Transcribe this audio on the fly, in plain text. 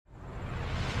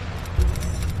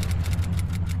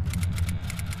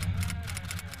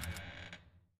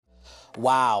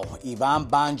Wow, Ivan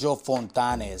Banjo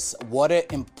Fontanes. What an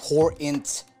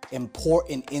important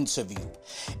interview.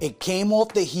 It came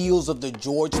off the heels of the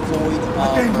George Floyd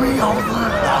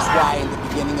That's why in the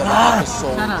beginning of the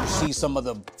episode, you see some of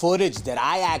the footage that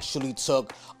I actually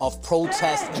took of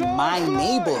protests in my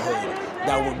neighborhood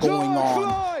that were going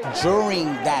on during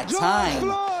that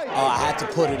time. I had to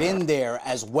put it in there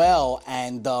as well.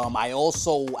 And I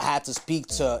also had to speak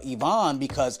to Yvonne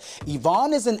because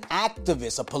Yvonne is an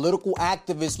activist, a political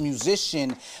activist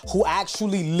musician who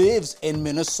actually lives in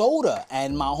Minnesota.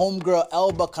 And my homegirl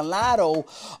Elba Calado,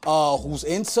 who's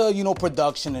into,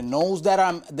 production and knows that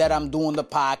I'm doing the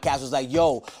podcast, was like,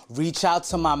 yo, reach out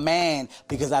to my man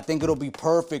because I think it'll be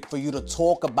perfect for you to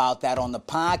talk about that on the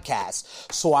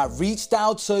podcast. So I reached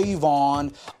out to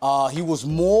Yvonne. He was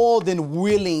more than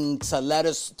willing to let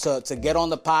us to get on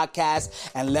the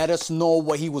podcast and let us know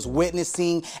what he was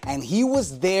witnessing, and he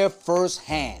was there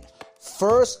firsthand.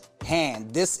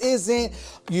 This isn't,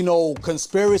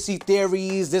 conspiracy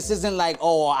theories. This isn't like,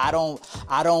 oh, I don't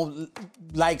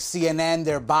like CNN,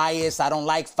 they're biased. I don't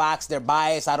like Fox, they're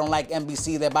biased. I don't like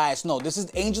NBC, they're biased. No, this is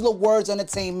Angel of Words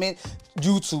Entertainment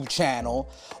YouTube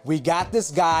channel. We got this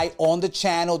guy on the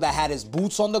channel that had his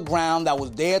boots on the ground, that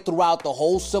was there throughout the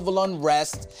whole civil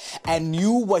unrest and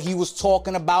knew what he was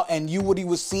talking about and knew what he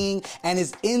was seeing, and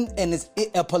is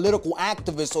a political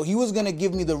activist. So he was going to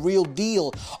give me the real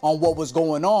deal on what was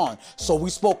going on. So we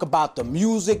spoke about the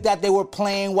music that they were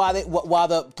playing while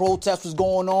the protest was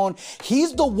going on.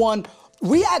 He's the one.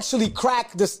 We actually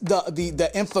cracked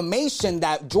the information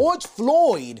that George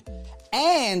Floyd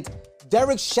and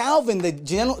Derek Chauvin,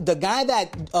 the guy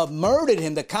that murdered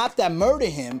him, the cop that murdered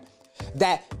him,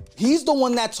 that he's the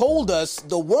one that told us,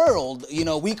 the world,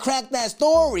 we cracked that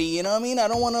story, you know what I mean? I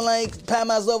don't want to pat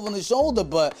myself on the shoulder,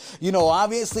 but,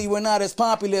 obviously we're not as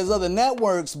popular as other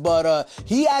networks, but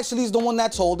he actually is the one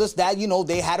that told us that,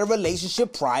 they had a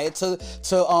relationship prior to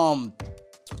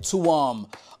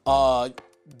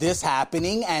this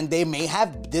happening, and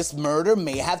this murder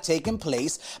may have taken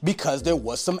place because there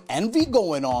was some envy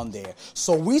going on there.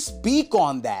 So we speak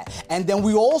on that. And then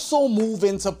we also move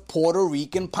into Puerto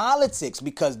Rican politics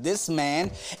because this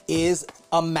man is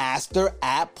a master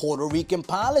at Puerto Rican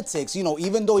politics.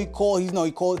 Even though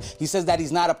he says that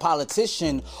he's not a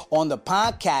politician on the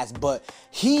podcast, but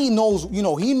he knows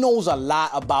a lot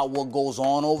about what goes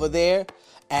on over there.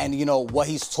 And what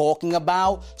he's talking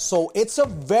about. So it's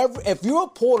if you're a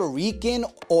Puerto Rican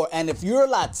and if you're a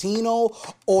Latino,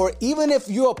 or even if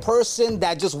you're a person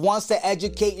that just wants to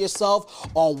educate yourself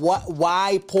on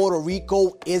why Puerto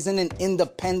Rico isn't an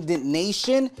independent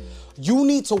nation, you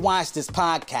need to watch this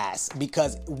podcast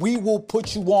because we will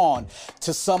put you on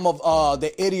to some of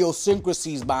the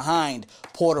idiosyncrasies behind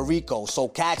Puerto Rico. So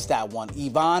catch that one.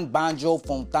 Ivan Banjo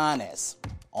Fontanes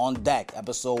on deck,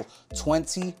 episode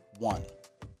 21.